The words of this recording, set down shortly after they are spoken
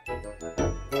Liz,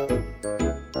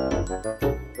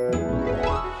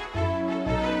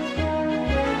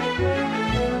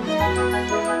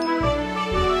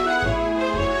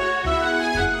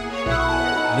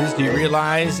 do you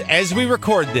realize, as we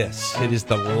record this, it is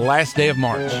the last day of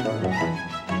March?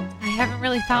 I haven't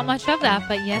really thought much of that,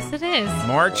 but yes, it is.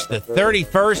 March the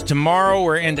 31st. Tomorrow,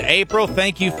 we're into April.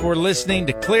 Thank you for listening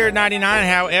to Clear 99,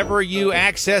 however you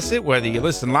access it, whether you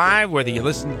listen live, whether you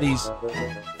listen to these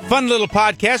fun little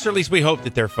podcasts, or at least we hope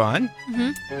that they're fun.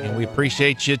 Mm-hmm. And we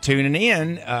appreciate you tuning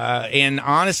in. And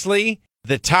honestly,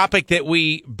 the topic that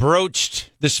we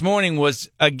broached this morning was,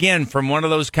 again, from one of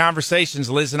those conversations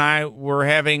Liz and I were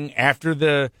having after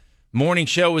the morning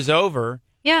show was over.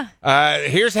 Yeah.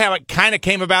 Here's how it kind of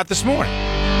came about this morning.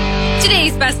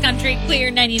 Today's Best Country Clear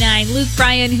 99. Luke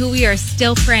Bryan, who we are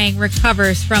still praying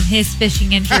recovers from his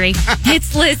fishing injury.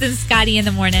 It's Liz and Scotty in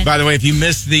the morning. By the way, if you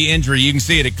missed the injury, you can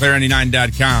see it at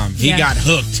clear99.com. He got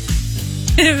hooked.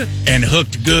 And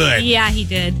hooked good. Yeah, he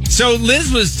did. So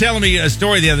Liz was telling me a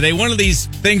story the other day. One of these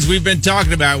things we've been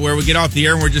talking about where we get off the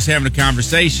air and we're just having a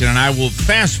conversation. And I will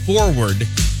fast forward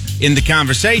in the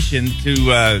conversation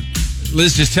to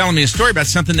Liz just telling me a story about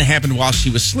something that happened while she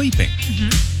was sleeping.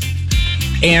 Mm-hmm.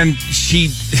 And she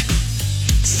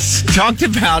talked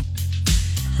about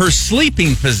her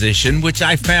sleeping position, which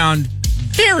I found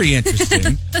very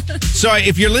interesting. So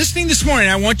if you're listening this morning,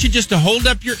 I want you just to hold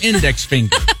up your index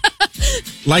finger.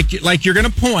 Like you're going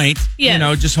to point, yes. You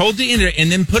know, just hold the index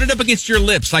and then put it up against your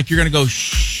lips like you're going to go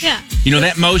shh. Yeah. You know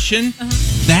that motion? Uh-huh.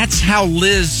 That's how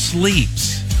Liz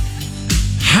sleeps.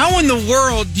 How in the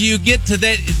world do you get to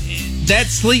that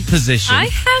sleep position? I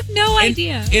have no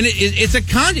idea. And is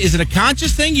it a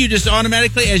conscious thing? You just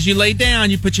automatically, as you lay down,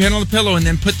 you put your hand on the pillow and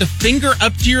then put the finger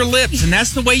up to your lips, and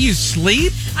that's the way you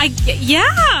sleep?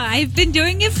 I've been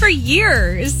doing it for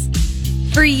years.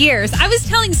 For years. I was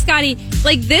telling Scotty,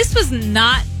 this was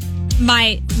not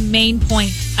my main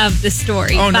point of the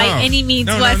story by any means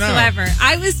whatsoever. No.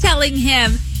 I was telling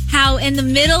him how in the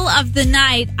middle of the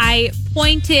night, I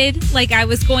pointed like I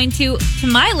was going to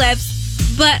my lips,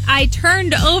 but I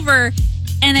turned over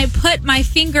and I put my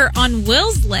finger on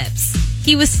Will's lips.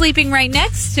 He was sleeping right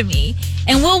next to me.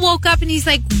 And Will woke up and he's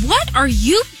like, "What are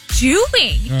you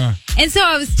doing?" And so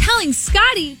I was telling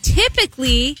Scotty,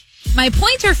 typically my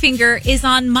pointer finger is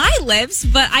on my lips,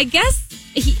 but I guess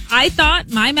I thought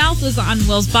my mouth was on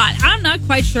Will's butt. I'm not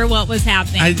quite sure what was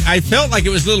happening. I felt like it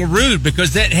was a little rude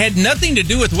because that had nothing to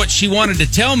do with what she wanted to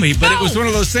tell me, but It was one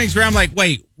of those things where I'm like,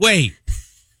 wait.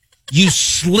 You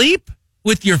sleep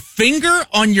with your finger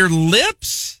on your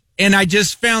lips? And I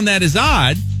just found that as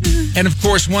odd. And, of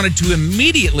course, wanted to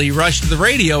immediately rush to the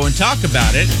radio and talk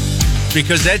about it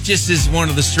because that just is one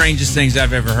of the strangest things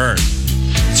I've ever heard.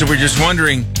 So we're just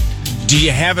wondering, do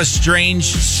you have a strange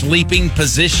sleeping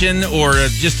position or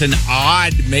just an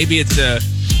odd, maybe it's a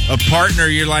partner,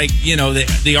 you're like,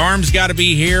 the arm's got to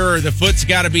be here or the foot's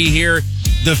got to be here.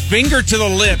 The finger to the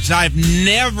lips, I've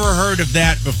never heard of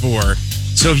that before.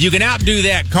 So if you can outdo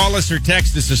that, call us or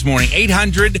text us this morning,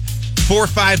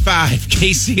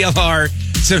 800-455-KCLR.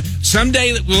 So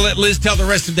someday we'll let Liz tell the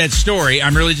rest of that story.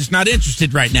 I'm really just not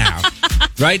interested right now.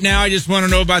 Right now, I just want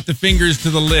to know about the fingers to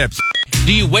the lips.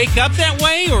 Do you wake up that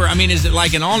way? Or, is it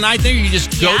like an all-night thing? Or you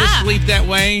just go to sleep that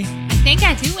way? I think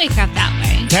I do wake up that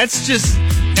way. That's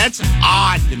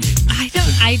odd to me.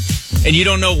 And you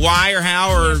don't know why or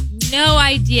how or... No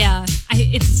idea.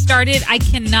 It started, I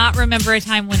cannot remember a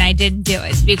time when I didn't do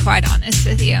it, to be quite honest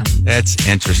with you. That's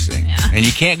interesting. Yeah. And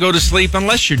you can't go to sleep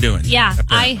unless you're doing it. Yeah,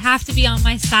 apparently. I have to be on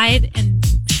my side and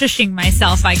shushing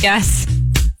myself, I guess.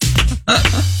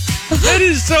 That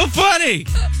is so funny.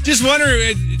 Just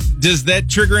wonder, does that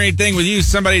trigger anything with you?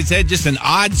 Somebody's had just an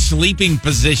odd sleeping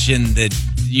position that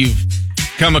you've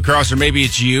come across, or maybe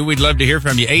it's you. We'd love to hear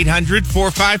from you.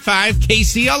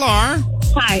 800-455-KCLR.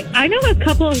 Hi. I know a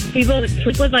couple of people that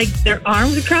sleep with, their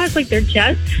arms across, their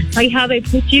chest, how they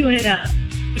put you in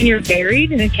when you're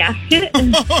buried in a casket.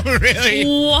 Oh, really?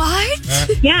 What?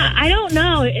 Yeah, I don't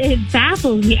know. It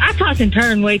baffles me. I toss and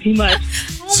turn way too much.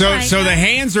 So the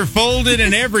hands are folded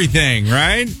and everything,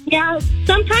 right? Yeah.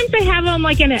 Sometimes they have them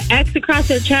in an X across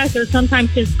their chest, or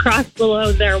sometimes just crossed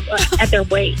below at their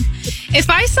waist. If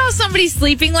I saw somebody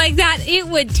sleeping like that, it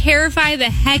would terrify the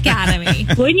heck out of me.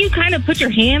 Wouldn't you kind of put your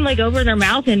hand over their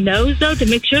mouth and nose though to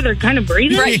make sure they're kind of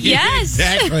breathing? Right. Yes.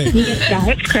 Exactly. Yeah,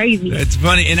 that's crazy. That's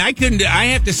funny. And I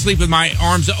have to sleep with my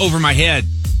arms over my head.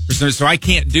 So I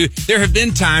can't do. There have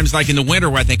been times in the winter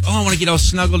where I think, I want to get all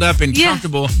snuggled up and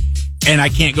comfortable. And I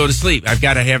can't go to sleep. I've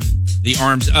got to have the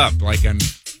arms up like I'm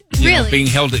being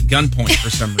held at gunpoint for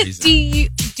some reason.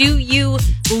 Do you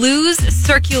lose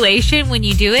circulation when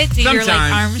you do it? Do your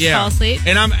arms fall asleep?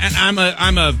 And I'm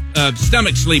a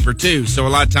stomach sleeper too. So a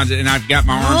lot of times, and I've got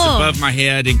my arms above my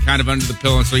head and kind of under the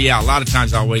pillow. And so a lot of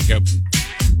times I'll wake up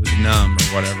with numb or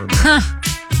whatever.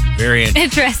 Very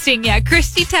interesting. Yeah,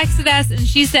 Christy texted us and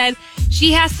she said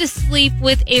she has to sleep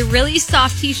with a really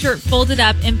soft T-shirt folded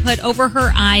up and put over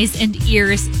her eyes and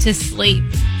ears to sleep.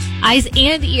 Eyes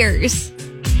and ears.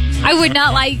 I would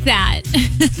not like that.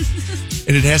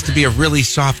 And it has to be a really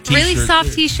soft T-shirt. Really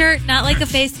soft T-shirt, not like a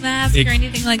face mask or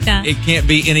anything like that. It can't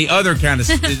be any other kind of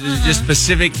just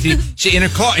specific. In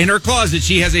her closet,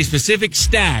 she has a specific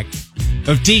stack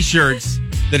of T-shirts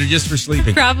that are just for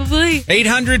sleeping. Probably.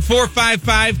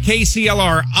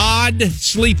 800-455-KCLR. Odd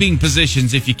sleeping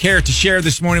positions. If you care to share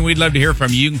this morning, we'd love to hear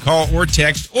from you. You can call or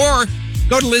text or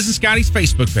go to Liz and Scotty's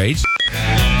Facebook page.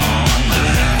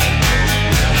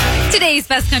 Today's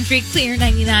Best Country, Clear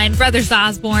 99, Brothers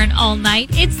Osborne all night.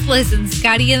 It's Liz and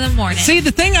Scotty in the morning. See,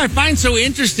 the thing I find so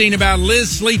interesting about Liz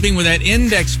sleeping with that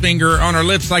index finger on her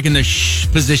lips, like in the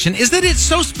shh position, is that it's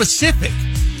so specific.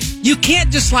 You can't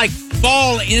just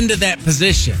fall into that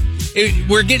position.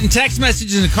 We're getting text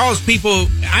messages and calls. People,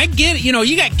 I get it.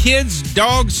 You got kids,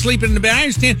 dogs sleeping in the bed. I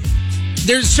understand.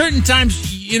 There's certain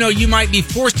times, you might be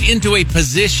forced into a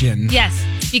position. Yes.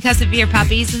 Because of your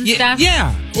puppies and stuff?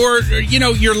 Yeah. Or,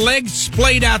 your legs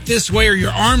splayed out this way or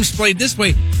your arms splayed this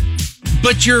way.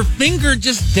 But your finger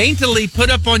just daintily put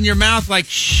up on your mouth like,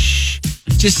 shh.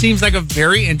 Just seems like a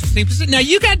very interesting position. Now,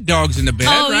 you got dogs in the bed,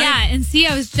 right? Oh, yeah. And see,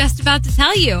 I was just about to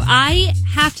tell you. I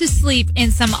have to sleep in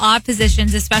some odd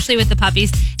positions, especially with the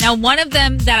puppies. Now, one of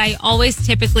them that I always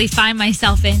typically find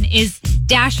myself in is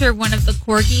Dasher, one of the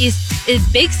corgis, is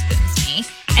big spoons me.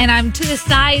 And I'm to the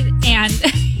side and...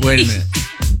 Wait a minute.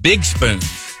 Big spoons.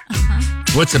 Uh-huh.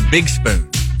 What's a big spoon?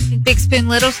 Big spoon,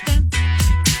 little spoon?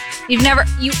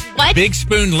 What? Big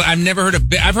spoon, I've never heard of,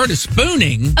 I've heard of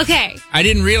spooning. Okay. I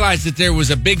didn't realize that there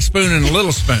was a big spoon and a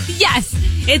little spoon. Yes.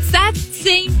 It's that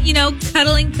same,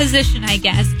 cuddling position, I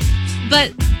guess.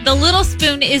 But the little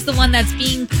spoon is the one that's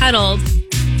being cuddled,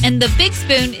 and the big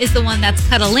spoon is the one that's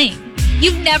cuddling.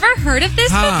 You've never heard of this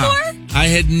before? I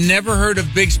had never heard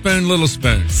of big spoon, little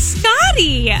spoon.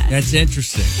 Scotty! That's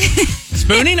interesting.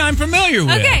 Spooning, I'm familiar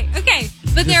with. Okay.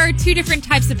 But there are two different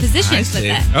types of positions with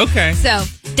it. Okay. So,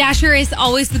 Dasher is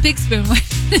always the big spoon.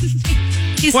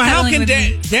 He's how can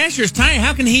Dasher's tiny?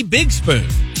 How can he big spoon?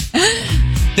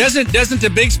 Doesn't the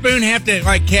big spoon have to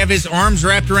have his arms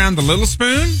wrapped around the little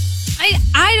spoon?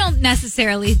 I don't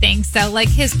necessarily think so.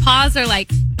 His paws are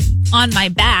on my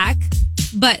back,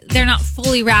 but they're not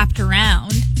fully wrapped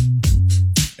around.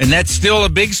 And that's still a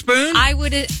big spoon? I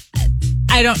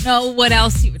don't know what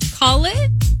else you would call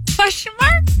it. Question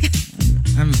mark?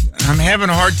 I'm having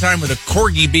a hard time with a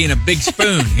corgi being a big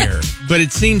spoon here. But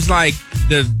it seems like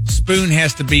the spoon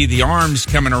has to be the arms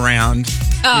coming around.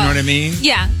 You know what I mean?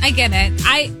 Yeah, I get it.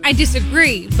 I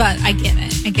disagree, but I get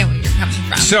it. I get where you're coming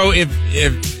from. So if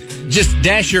just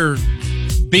Dasher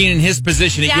being in his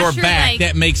position at your back,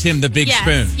 that makes him the big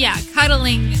spoon. Yeah,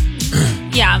 cuddling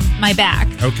my back.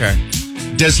 Okay.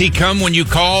 Does he come when you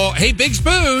call, hey, big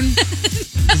spoon?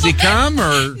 Does he come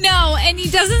or? No, and he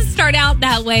doesn't start out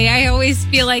that way. I always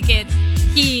feel like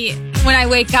when I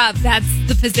wake up, that's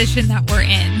the position that we're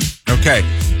in. Okay.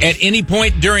 At any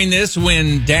point during this,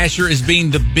 when Dasher is being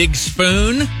the big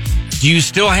spoon, do you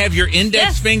still have your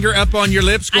index finger up on your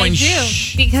lips going, I do,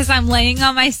 shh? Because I'm laying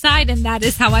on my side, and that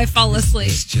is how I fall asleep.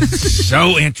 It's just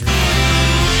so interesting.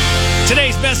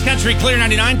 Today's Best Country, Clear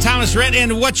 99, Thomas Rhett,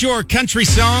 and what's your country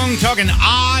song? Talking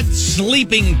odd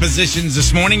sleeping positions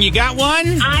this morning. You got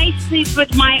one? I sleep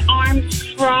with my arms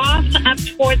crossed up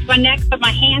towards my neck, but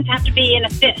my hands have to be in a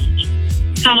fist.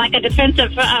 Kind of like a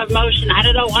defensive motion. I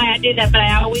don't know why I do that, but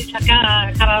I always kind of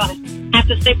have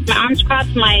to sleep with my arms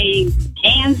crossed, my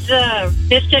hands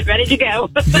fisted, ready to go.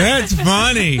 That's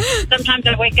funny. Sometimes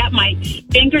I wake up, my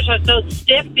fingers are so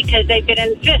stiff because they've been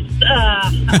in fists all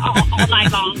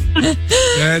night long.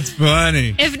 That's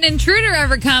funny. If an intruder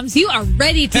ever comes, you are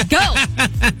ready to go.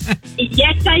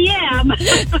 Yes, I am.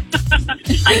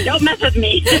 Don't mess with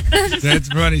me. That's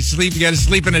funny. You got to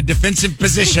sleep in a defensive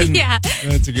position. Yeah.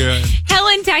 That's good.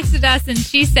 Helen texted us and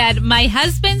she said, my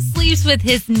husband sleeps with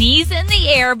his knees in the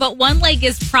air, but one leg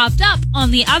is propped up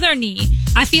on the other knee.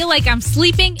 I feel like I'm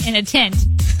sleeping in a tent.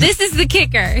 This is the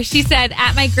kicker. She said,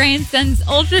 at my grandson's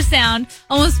ultrasound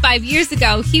almost 5 years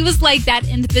ago, he was like that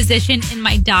in the position in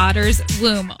my daughter's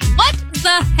womb. What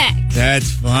the heck? That's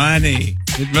funny.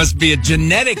 It must be a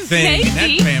genetic thing in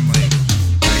that family,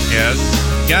 I guess.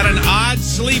 Got an odd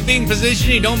sleeping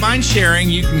position you don't mind sharing?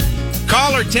 You can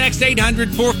Call or text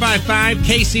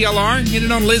 800-455-KCLR. Hit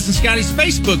it on Liz and Scotty's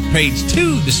Facebook page,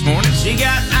 too, this morning. She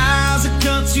got eyes that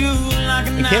cut you like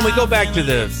a knife. Can we go back to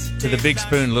the big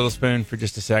spoon, little spoon for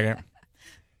just a second?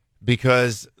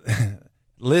 Because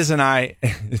Liz and I,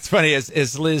 it's funny,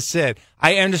 as Liz said,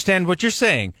 I understand what you're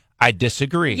saying. I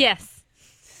disagree. Yes.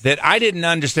 That I didn't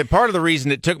understand. Part of the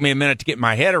reason it took me a minute to get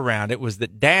my head around it was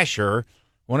that Dasher,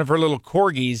 one of her little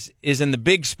corgis, is in the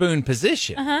big spoon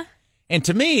position. Uh-huh. And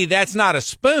to me, that's not a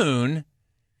spoon.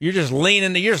 You're just laying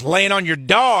on your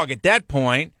dog at that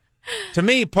point. To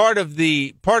me, part of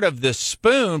the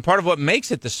spoon, part of what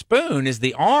makes it the spoon is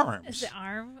the arms. Is the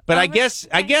arm? But I guess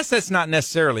that's not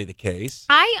necessarily the case.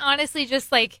 I honestly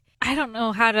just I don't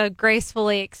know how to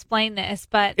gracefully explain this,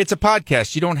 but it's a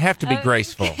podcast. You don't have to be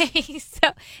graceful.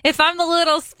 So if I'm the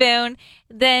little spoon,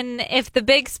 then if the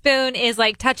big spoon is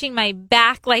touching my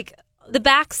back, the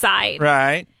backside.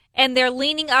 Right. And they're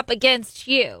leaning up against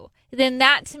you, then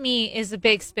that to me is a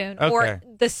big spoon or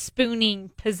the spooning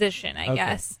position, I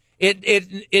guess.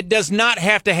 It does not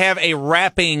have to have a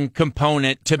wrapping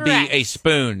component to be a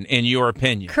spoon, in your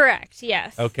opinion. Correct.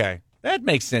 Yes. Okay, that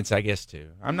makes sense, I guess too.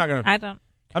 I'm not gonna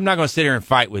sit here and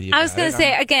fight with you. I was going to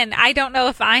say again, I don't know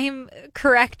if I'm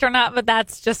correct or not, but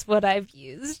that's just what I've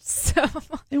used. So.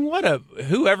 And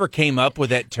whoever came up with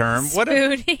that term,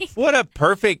 spooning. What a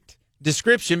perfect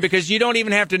description, because you don't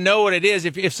even have to know what it is.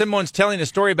 If someone's telling a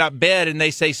story about bed and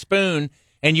they say spoon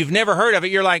and you've never heard of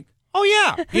it, you're like, oh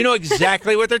yeah, you know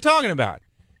exactly what they're talking about,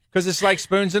 because it's like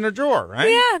spoons in a drawer, right?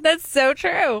 Yeah, that's so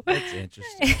true. That's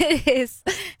interesting. It is.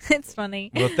 It's funny.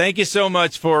 Well, thank you so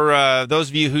much for those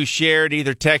of you who shared,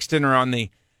 either texting or on the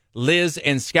Liz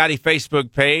and Scotty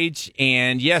Facebook page.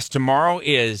 And yes, tomorrow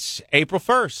is April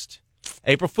 1st,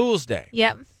 April Fool's Day.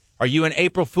 Yep. Are you an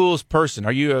April Fool's person?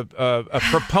 Are you a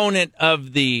proponent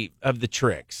of the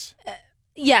tricks?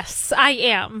 Yes, I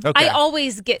am. Okay. I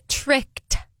always get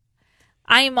tricked.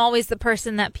 I am always the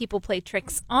person that people play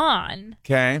tricks on.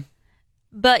 Okay.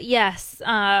 But yes,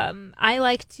 I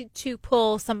like to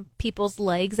pull some people's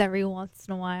legs every once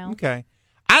in a while. Okay.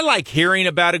 I like hearing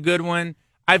about a good one.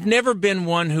 I've never been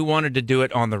one who wanted to do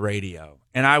it on the radio.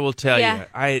 And I will tell you,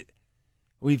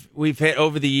 we've had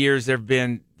over the years, there've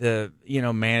been the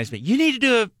management. You need to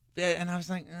do it, and I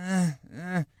was like,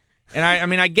 and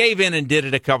I gave in and did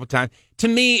it a couple times. To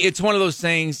me, it's one of those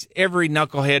things. Every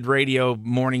knucklehead radio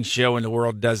morning show in the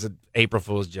world does April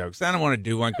Fool's jokes. I don't want to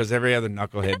do one because every other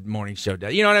knucklehead morning show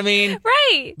does. You know what I mean?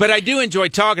 Right. But I do enjoy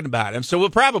talking about them, so we'll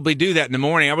probably do that in the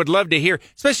morning. I would love to hear,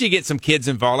 especially get some kids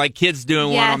involved, like kids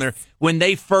doing one on there when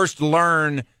they first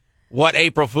learn what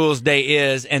April Fool's Day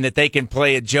is, and that they can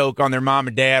play a joke on their mom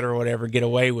and dad or whatever, get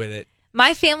away with it.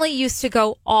 My family used to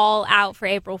go all out for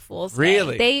April Fool's Day.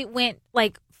 Really? They went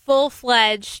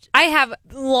full-fledged. I have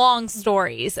long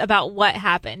stories about what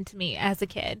happened to me as a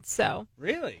kid. So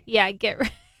really, yeah,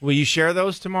 will you share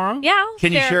those tomorrow? Yeah.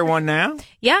 Can you share one now?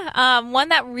 Yeah. One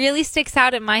that really sticks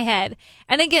out in my head.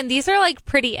 And again, these are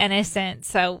pretty innocent,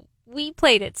 so we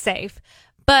played it safe.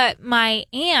 But my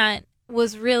aunt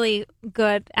was really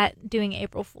good at doing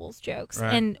April Fool's jokes.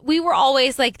 Right. And we were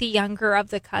always the younger of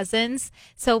the cousins.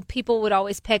 So people would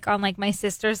always pick on my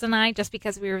sisters and I just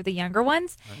because we were the younger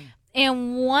ones. Right.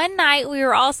 And one night we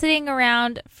were all sitting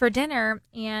around for dinner,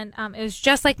 and it was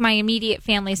just my immediate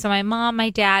family. So my mom, my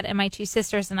dad, and my two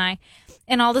sisters and I.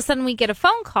 And all of a sudden we get a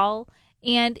phone call,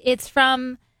 and it's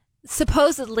from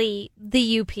supposedly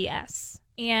the UPS.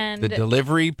 And the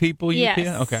delivery people, UPS?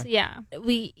 Yes, okay. Yeah.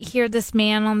 We hear this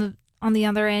man on the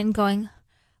other end going,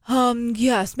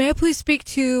 yes, may I please speak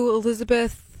to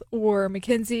Elizabeth or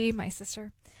Mackenzie, my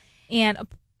sister? And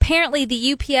apparently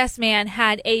the UPS man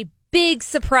had a big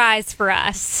surprise for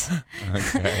us.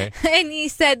 Okay. And he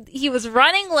said he was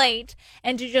running late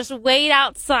and to just wait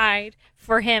outside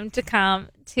for him to come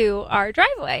to our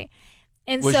driveway.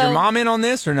 And was your mom in on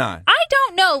this or not? I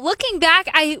don't know. Looking back,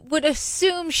 I would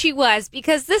assume she was,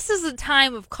 because this is a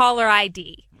time of caller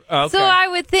ID. Okay. So I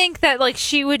would think that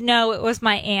she would know it was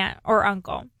my aunt or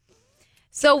uncle.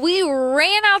 So we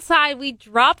ran outside, we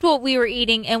dropped what we were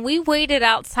eating, and we waited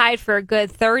outside for a good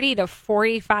 30 to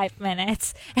 45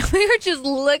 minutes. And we were just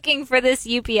looking for this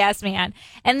UPS man.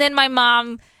 And then my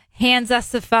mom hands us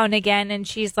the phone again, and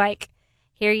she's like,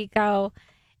 here you go.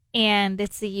 And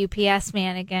it's the UPS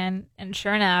man again. And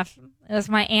sure enough, it was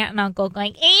my aunt and uncle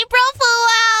going, April Fools!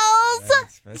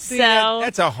 See,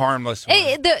 that's a harmless one.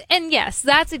 And yes,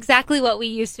 that's exactly what we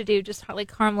used to do, just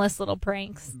harmless little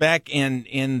pranks. Back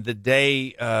in the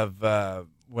day of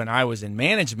when I was in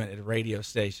management at radio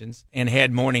stations and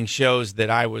had morning shows that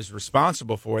I was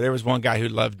responsible for, there was one guy who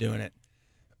loved doing it.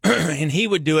 And he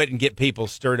would do it and get people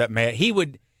stirred up mad. He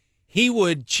he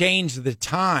would change the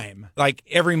time. Like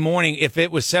every morning, if it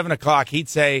was 7 o'clock, he'd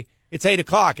say, it's 8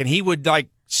 o'clock. And he would like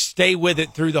stay with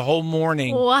it through the whole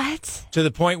morning. What? To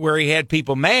the point where he had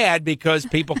people mad because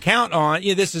people count on,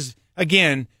 this is,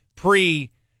 again,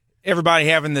 everybody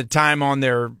having the time on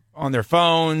their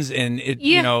phones and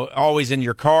always in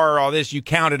your car, all this. You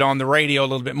counted on the radio a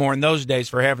little bit more in those days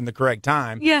for having the correct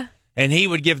time. Yeah. And he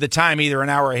would give the time either an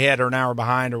hour ahead or an hour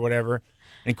behind or whatever.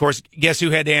 And, of course, guess who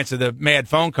had to answer the mad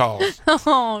phone calls?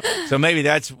 Oh. So maybe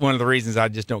that's one of the reasons I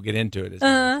just don't get into it as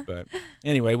much. But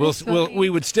anyway, we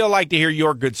would still like to hear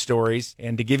your good stories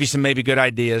and to give you some maybe good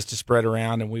ideas to spread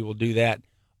around, and we will do that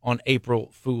on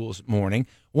April Fool's morning.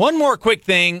 One more quick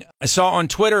thing. I saw on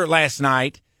Twitter last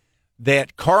night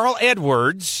that Carl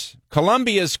Edwards,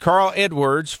 Columbia's Carl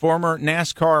Edwards, former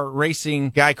NASCAR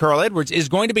racing guy Carl Edwards, is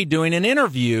going to be doing an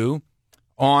interview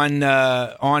on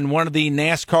one of the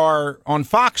NASCAR on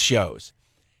Fox shows.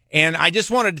 And I just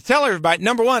wanted to tell everybody,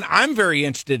 number one, I'm very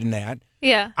interested in that.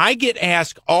 Yeah. I get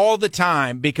asked all the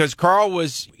time because Carl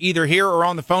was either here or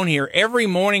on the phone here every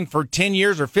morning for 10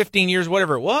 years or 15 years,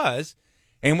 whatever it was.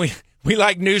 And we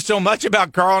knew so much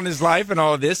about Carl and his life and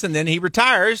all of this, and then he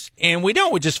retires, and we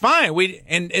don't, which is fine.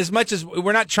 And as much as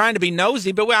we're not trying to be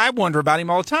nosy, but I wonder about him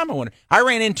all the time. I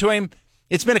ran into him.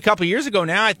 It's been a couple of years ago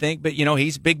now, I think, but,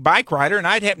 he's a big bike rider, and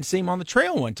I'd happened to see him on the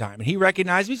trail one time, and he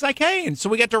recognized me. He's like, hey, and so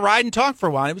we got to ride and talk for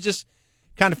a while. It was just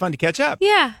kind of fun to catch up.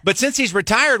 Yeah. But since he's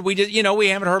retired, we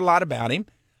haven't heard a lot about him.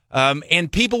 And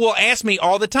people will ask me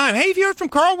all the time, hey, have you heard from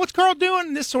Carl? What's Carl doing?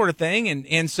 And this sort of thing.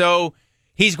 And so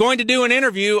he's going to do an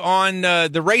interview on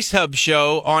the Race Hub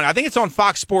show I think it's on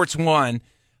Fox Sports 1.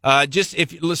 Just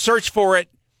if you search for it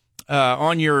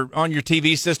on your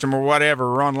TV system or whatever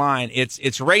or online,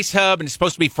 it's Race Hub, and it's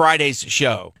supposed to be Friday's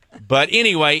show. But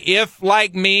anyway, if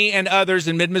like me and others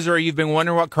in mid-Missouri, you've been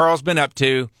wondering what Carl's been up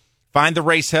to, find the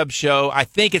Race Hub show. I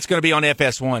think it's going to be on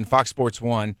FS1, Fox Sports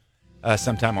 1,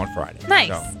 sometime on Friday. Nice.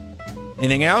 So,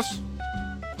 anything else?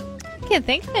 I can't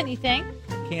think of anything.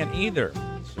 Can't either.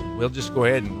 We'll just go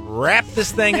ahead and wrap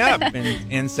this thing up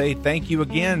and say thank you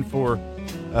again for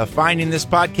finding this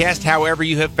podcast, however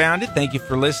you have found it. Thank you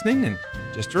for listening. And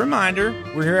just a reminder,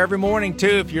 we're here every morning, too,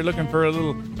 if you're looking for a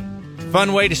little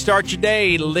fun way to start your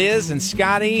day. Liz and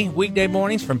Scotty, weekday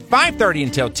mornings from 5:30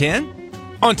 until 10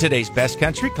 on today's Best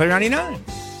Country, Clear 99.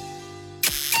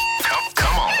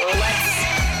 Come on.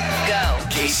 Let's go.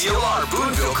 KCLR,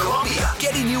 Boonville, Columbia.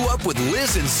 Getting you up with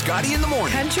Liz and Scotty in the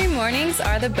morning. Country mornings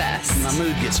are the best. My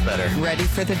mood gets better. Ready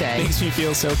for the day. Makes me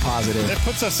feel so positive. It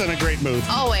puts us in a great mood.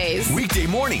 Always. Weekday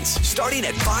mornings starting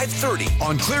at 5:30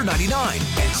 on Clear 99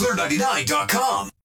 and Clear99.com.